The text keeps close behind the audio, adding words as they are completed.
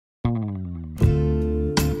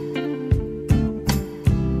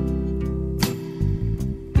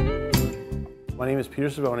My name is Peter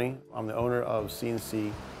Cervone. I'm the owner of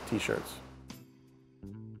C&C Tee Shirts.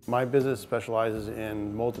 My business specializes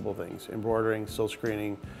in multiple things: embroidering, silk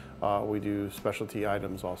screening. We do specialty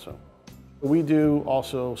items also. We do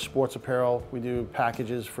also sports apparel. We do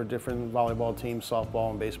packages for different volleyball teams, softball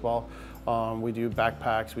and baseball. We do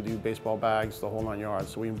backpacks, we do baseball bags, the whole 9 yards.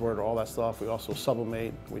 So we embroider all that stuff. We also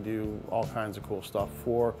sublimate. We do all kinds of cool stuff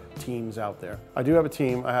for teams out there. I do have a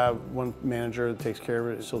team. I have one manager that takes care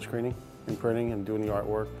of it, silk screening and printing and doing the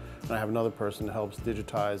artwork. And I have another person that helps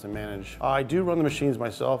digitize and manage. I do run the machines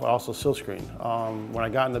myself. I also silk screen. When I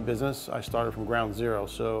got into business, I started from ground zero.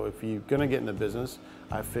 So if you're gonna get into business,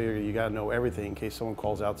 I figured you gotta know everything in case someone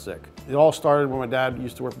calls out sick. It all started when my dad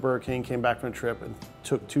used to work for Burger King, came back from a trip and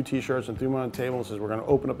took 2 t-shirts and threw them on the table and says, we're gonna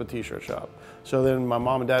open up a t-shirt shop. So then my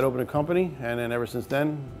mom and dad opened a company, and then ever since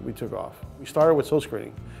then, we took off. We started with silk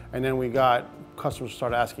screening, and then we got customers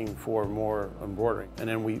started asking for more embroidery. And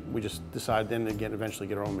then we just decided then to eventually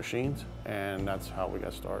get our own machines, and that's how we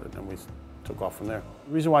got started, and we took off from there.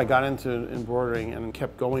 The reason why I got into embroidering and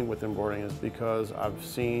kept going with embroidering is because I've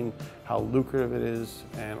seen how lucrative it is,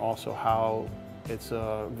 and also how it's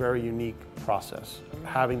a very unique process.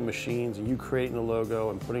 Having machines and you creating the logo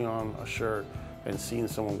and putting on a shirt and seeing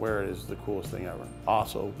someone wear it is the coolest thing ever.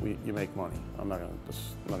 Also, you make money. I'm not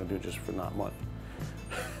gonna do it just for not money.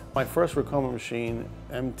 My first Ricoma machine,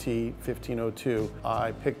 MT1502,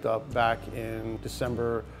 I picked up back in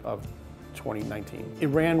December of 2019. It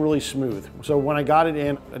ran really smooth. So when I got it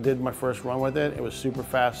in, I did my first run with it. It was super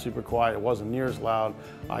fast, super quiet. It wasn't near as loud.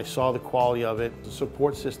 I saw the quality of it. The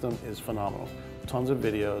support system is phenomenal. Tons of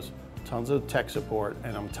videos, tons of tech support,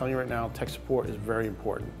 and I'm telling you right now, tech support is very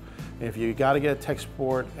important. If you got to get tech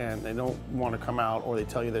support and they don't want to come out, or they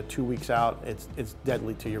tell you they're 2 weeks out, it's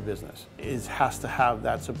deadly to your business. It has to have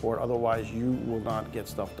that support, otherwise you will not get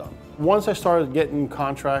stuff done. Once I started getting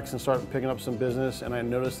contracts and started picking up some business, and I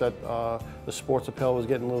noticed that the sports apparel was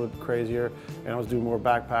getting a little bit crazier, and I was doing more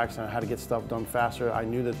backpacks and I had to get stuff done faster, I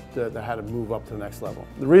knew that I had to move up to the next level.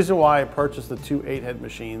 The reason why I purchased the 2 8-head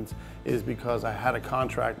machines is because I had a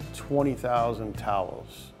contract 20,000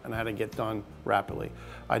 towels, and I had to get done rapidly.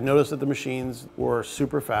 I noticed that the machines were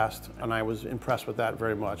super fast, and I was impressed with that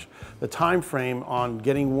very much. The time frame on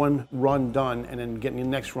getting one run done and then getting the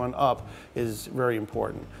next run up is very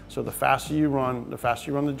important. So the faster you run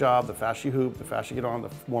the job, the faster you hoop, the faster you get on, the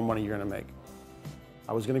more money you're gonna make.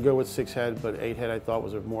 I was gonna go with 6-head, but 8-head I thought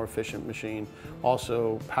was a more efficient machine.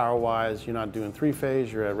 Also, power-wise, you're not doing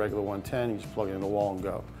 3-phase, you're at regular 110, you just plug it in the wall and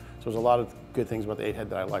go. So there's a lot of good things about the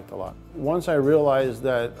 8-head that I liked a lot. Once I realized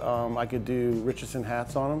that I could do Richardson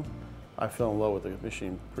hats on them, I fell in love with the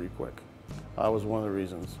machine pretty quick. That was one of the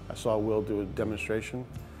reasons. I saw Will do a demonstration,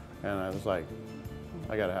 and I was like,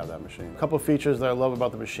 I gotta have that machine. A couple of features that I love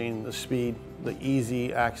about the machine: the speed, the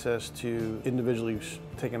easy access to individually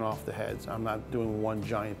taking off the heads. I'm not doing one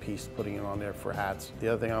giant piece, putting it on there for hats. The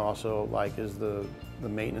other thing I also like is the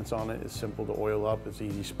maintenance on it. It's simple to oil up, it's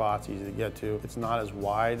easy spots, easy to get to. It's not as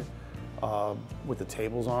wide with the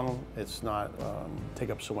tables on them. It's not take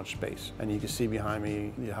up so much space. And you can see behind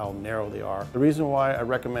me how narrow they are. The reason why I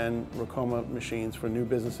recommend Ricoma machines for new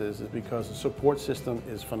businesses is because the support system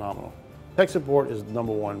is phenomenal. Tech support is the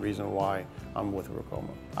 #1 reason why I'm with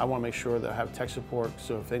Ricoma. I want to make sure that I have tech support,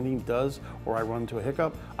 so if anything does or I run into a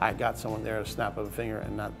hiccup, I got someone there to snap of a finger,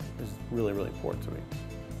 and that is really, really important to me.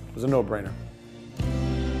 It was a no-brainer.